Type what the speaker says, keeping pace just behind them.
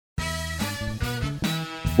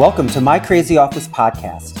Welcome to My Crazy Office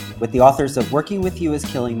podcast with the authors of Working With You Is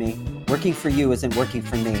Killing Me, Working For You Isn't Working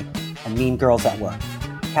For Me, and Mean Girls at Work.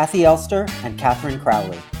 Kathi Elster and Katherine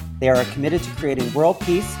Crowley. They are committed to creating world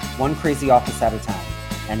peace, one crazy office at a time.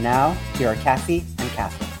 And now, here are Kathi and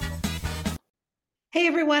Katherine. Hey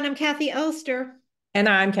everyone, I'm Kathi Elster. And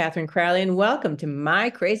I'm Katherine Crowley, and welcome to My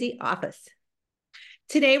Crazy Office.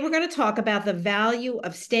 Today we're going to talk about the value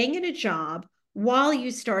of staying in a job while you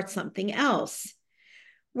start something else.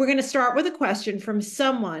 We're going to start with a question from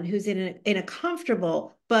someone who's in a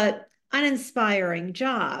comfortable but uninspiring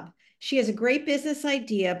job. She has a great business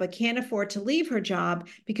idea, but can't afford to leave her job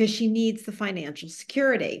because she needs the financial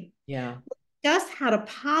security. Yeah. Just how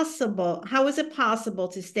is it possible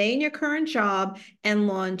to stay in your current job and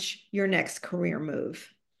launch your next career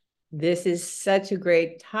move? This is such a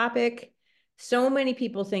great topic. So many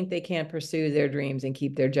people think they can't pursue their dreams and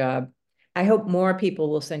keep their job. I hope more people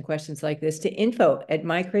will send questions like this to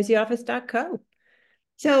info@mycrazyoffice.co.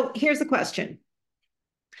 So here's the question.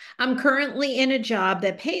 I'm currently in a job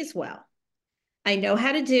that pays well. I know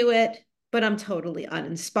how to do it, but I'm totally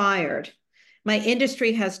uninspired. My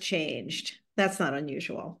industry has changed. That's not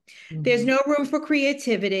unusual. There's no room for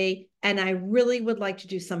creativity, and I really would like to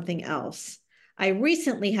do something else. I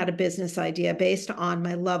recently had a business idea based on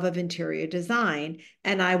my love of interior design,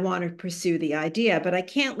 and I want to pursue the idea, but I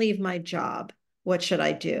can't leave my job. What should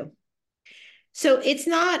I do? So it's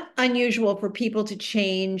not unusual for people to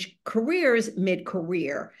change careers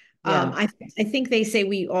mid-career. Yeah. I think they say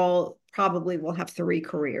we all probably will have 3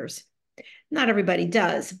 careers. Not everybody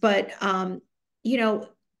does, but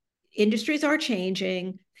industries are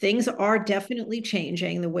changing. Things are definitely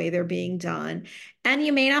changing the way they're being done. And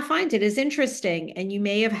you may not find it as interesting. And you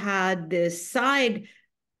may have had this side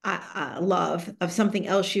love of something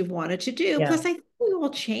else you've wanted to do. Yeah. Plus, I think we all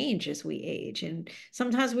change as we age. And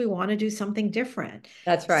sometimes we want to do something different.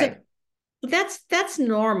 That's right. So that's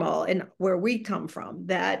normal and where we come from,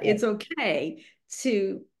 that it's okay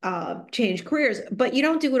to change careers, but you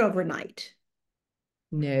don't do it overnight.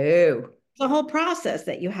 No. The whole process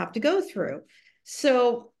that you have to go through.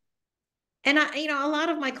 So, and a lot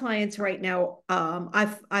of my clients right now,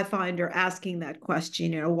 I find are asking that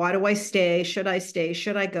question, why do I stay? Should I stay?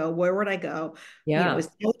 Should I go? Where would I go? Yeah. Is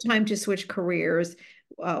no time to switch careers?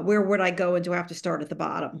 Where would I go? And do I have to start at the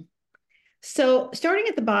bottom? So starting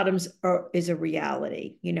at the bottoms is a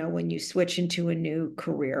reality, when you switch into a new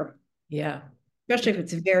career. Yeah. Especially if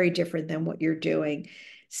it's very different than what you're doing.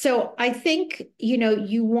 So I think,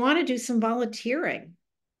 you want to do some volunteering.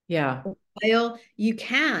 Yeah. While you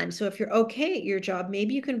can. So if you're okay at your job,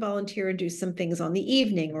 maybe you can volunteer and do some things on the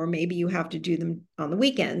evening, or maybe you have to do them on the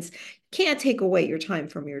weekends. You can't take away your time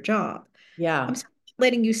from your job. Yeah. I'm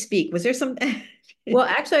letting you speak. Was there some? Well,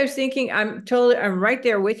 actually, I was thinking, I'm right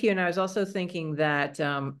there with you. And I was also thinking that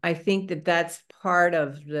I think that that's part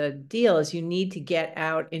of the deal is you need to get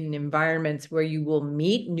out in environments where you will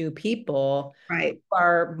meet new people Right. who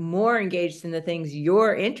are more engaged in the things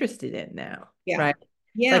you're interested in now. Yeah. Right.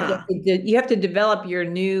 Yeah. Like you have to develop your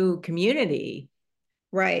new community.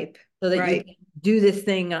 Right. So that right. you can do this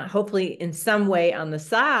thing, hopefully in some way on the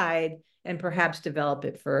side and perhaps develop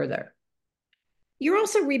it further. You're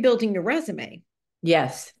also rebuilding your resume.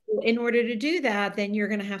 Yes. In order to do that, then you're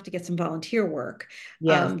going to have to get some volunteer work.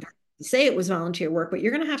 Yes. Say it was volunteer work, but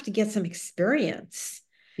you're going to have to get some experience.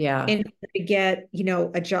 Yeah. And to get,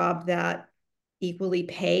 a job that equally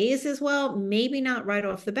pays as well. Maybe not right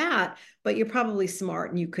off the bat, but you're probably smart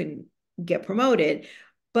and you can get promoted.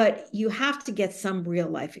 But you have to get some real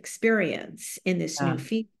life experience in this new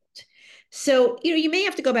field. So, you may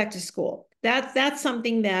have to go back to school. That's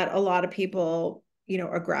something that a lot of people,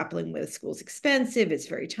 are grappling with. School's expensive. It's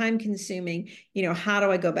very time consuming. How do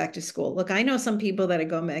I go back to school? Look, I know some people that are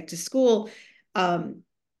going back to school on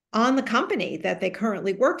the company that they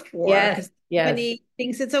currently work for. Yes. The company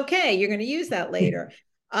thinks it's okay. You're going to use that later.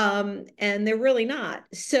 And they're really not.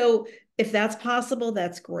 So if that's possible,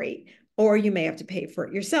 that's great. Or you may have to pay for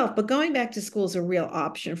it yourself. But going back to school is a real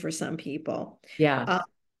option for some people. Yeah.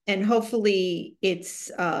 And hopefully it's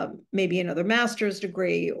maybe another master's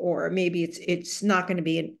degree, or maybe it's not going to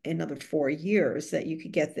be another 4 years that you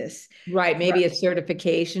could get this. Right. Maybe a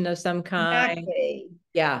certification of some kind. Exactly.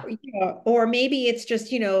 Yeah. Or maybe it's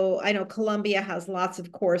just, I know Columbia has lots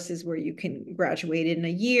of courses where you can graduate in a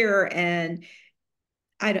year, and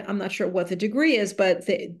I'm not sure what the degree is, but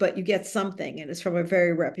you get something, and it's from a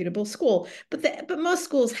very reputable school. But most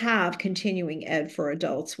schools have continuing ed for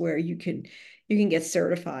adults where you can get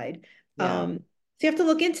certified. Yeah. So you have to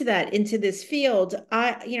look into this field.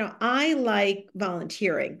 I like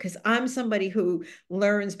volunteering because I'm somebody who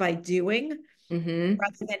learns by doing. Mm-hmm.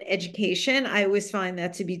 rather than education. I always find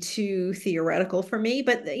that to be too theoretical for me,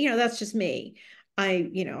 but that's just me. I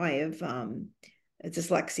have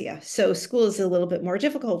dyslexia, so school is a little bit more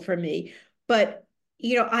difficult for me. But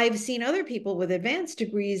I've seen other people with advanced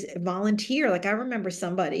degrees volunteer. Like I remember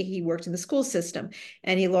somebody, he worked in the school system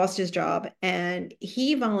and he lost his job and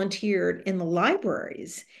he volunteered in the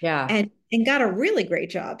libraries Yeah. and got a really great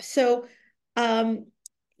job. So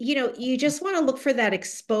you just want to look for that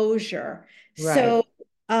exposure. Right. So,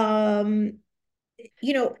 um,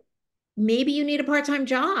 you know, maybe you need a part-time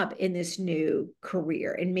job in this new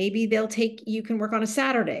career, and maybe you can work on a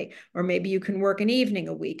Saturday, or maybe you can work an evening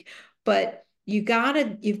a week, but you've got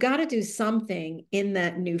to do something in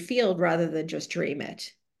that new field rather than just dream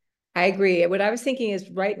it. I agree. What I was thinking is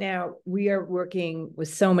right now we are working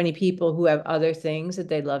with so many people who have other things that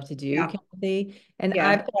they'd love to do, Yeah. Kathy. And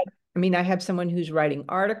Yeah. I have someone who's writing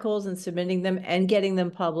articles and submitting them and getting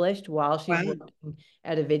them published while she's Wow. working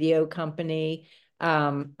at a video company.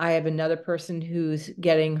 I have another person who's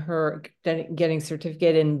getting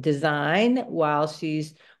certificate in design while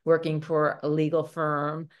she's working for a legal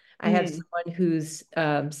firm. I have Mm. someone who's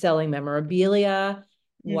selling memorabilia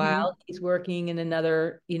Hmm. while he's working in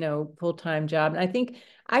another, full-time job. And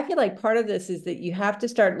I feel like part of this is that you have to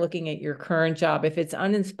start looking at your current job. If it's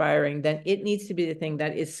uninspiring, then it needs to be the thing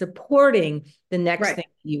that is supporting the next Right. thing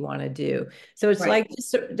you want to do. So it's Right. like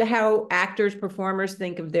just how actors, performers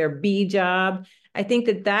think of their B job. I think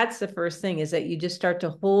that that's the first thing is that you just start to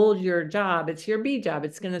hold your job. It's your B job.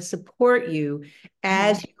 It's going to support you Mhm.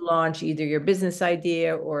 as you launch either your business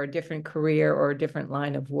idea or a different career or a different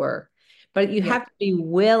line of work. But you Yeah. have to be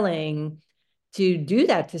willing to do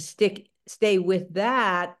that, to stay with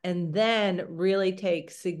that, and then really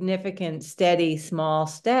take significant, steady, small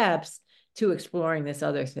steps to exploring this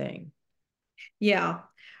other thing. Yeah.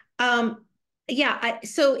 Um, yeah,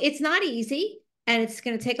 so it's not easy and it's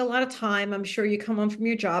going to take a lot of time. I'm sure you come home from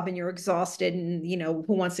your job and you're exhausted and who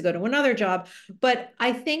wants to go to another job? But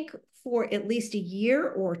I think for at least a year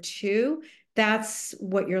or two, that's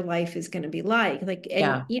what your life is going to be like. And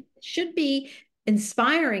Yeah. it should be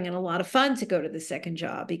inspiring and a lot of fun to go to the second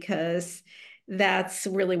job because that's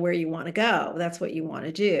really where you want to go. That's what you want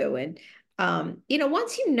to do. And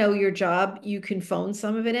once you know your job, you can phone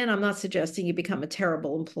some of it in. I'm not suggesting you become a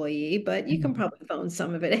terrible employee, but you can probably phone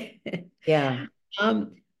some of it in. Yeah.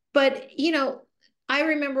 Um, but I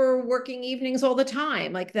remember working evenings all the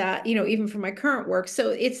time like that, even for my current work. So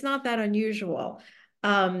it's not that unusual.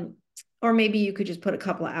 Um, or maybe you could just put a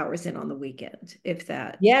couple of hours in on the weekend if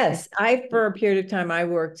Yes, for a period of time, I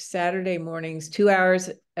worked Saturday mornings, 2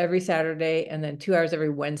 hours every Saturday, and then 2 hours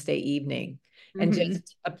every Wednesday evening, and Mhm.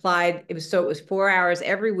 just applied. It was 4 hours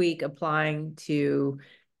every week applying to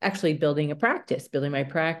actually building my practice. Yeah,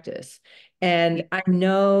 And I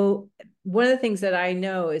know one of the things that I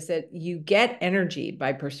know is that you get energy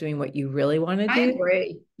by pursuing what you really want to I do, agree.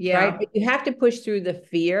 right? Yeah. But you have to push through the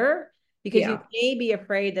fear because you Yeah. may be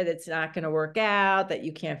afraid that it's not going to work out, that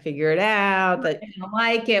you can't figure it out, that I don't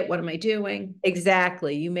like it. What am I doing?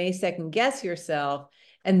 exactly. You may second guess yourself,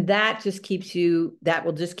 and that will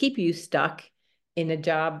just keep you stuck in a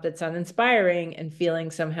job that's uninspiring and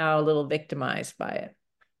feeling somehow a little victimized by it.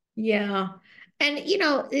 Yeah. And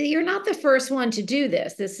you're not the first one to do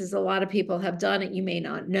this. This is a lot of people have done it. You may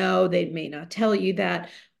not know, they may not tell you that,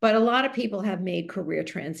 but a lot of people have made career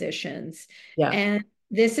transitions. Yeah. And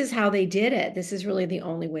this is how they did it. This is really the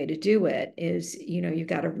only way to do it is, you've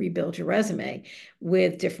got to rebuild your resume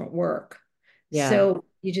with different work. Yeah. So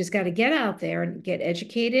you just got to get out there and get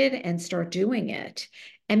educated and start doing it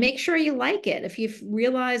and make sure you like it. If you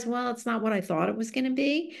realize, well, it's not what I thought it was going to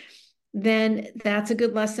be, then that's a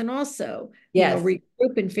good lesson also, Yes.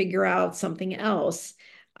 regroup and figure out something else.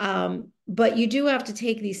 But you do have to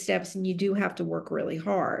take these steps and you do have to work really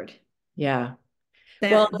hard. Yeah.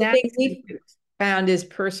 Well, That the that thing we found is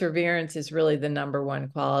perseverance is really the number one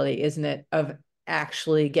quality, isn't it? Of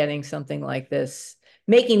actually getting something like this,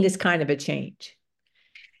 making this kind of a change.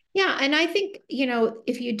 Yeah, and I think,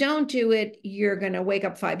 if you don't do it, you're going to wake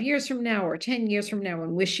up 5 years from now or 10 years from now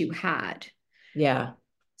and wish you had. Yeah.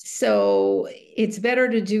 So it's better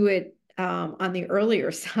to do it on the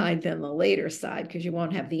earlier side than the later side because you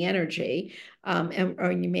won't have the energy,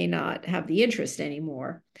 or you may not have the interest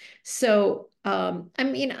anymore. So, I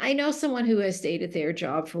mean, I know someone who has stayed at their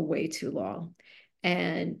job for way too long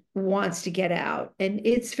and wants to get out, and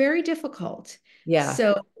it's very difficult. Yeah.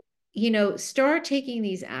 So, start taking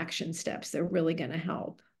these action steps. They're really going to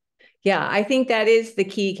help. Yeah, I think that is the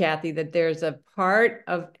key, Kathy, that there's a part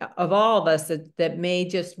of all of us that may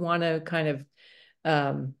just want to kind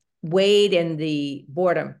of wade in the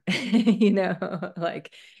boredom,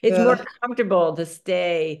 like it's more comfortable to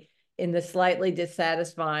stay in the slightly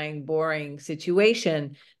dissatisfying, boring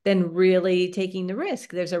situation than really taking the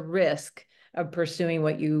risk. There's a risk of pursuing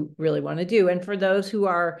what you really want to do. And for those who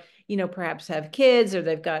are, perhaps have kids or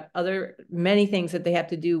they've got many things that they have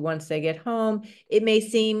to do once they get home, it may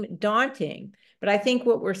seem daunting. But I think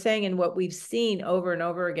what we're saying and what we've seen over and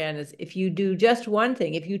over again is if you do just one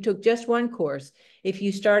thing, if you took just one course, if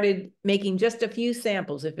you started making just a few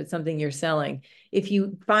samples, if it's something you're selling, if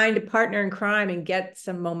you find a partner in crime and get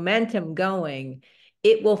some momentum going,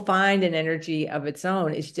 it will find an energy of its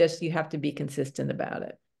own. It's just you have to be consistent about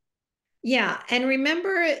it. Yeah. And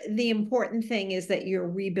remember, the important thing is that you're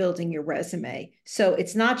rebuilding your resume. So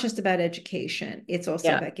it's not just about education. It's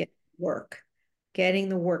also about getting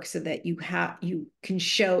the work so that you can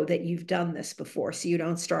show that you've done this before. So you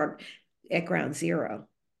don't start at ground zero.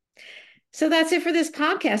 So that's it for this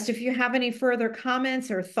podcast. If you have any further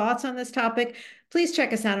comments or thoughts on this topic, please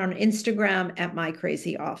check us out on Instagram at My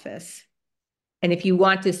Crazy Office. And if you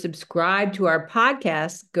want to subscribe to our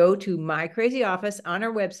podcast, go to My Crazy Office on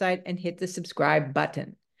our website and hit the subscribe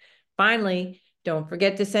button. Finally, don't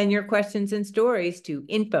forget to send your questions and stories to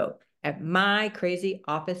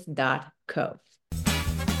info@mycrazyoffice.co.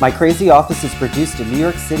 My Crazy Office is produced in New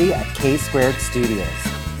York City at K Squared Studios.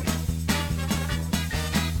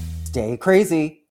 Stay crazy.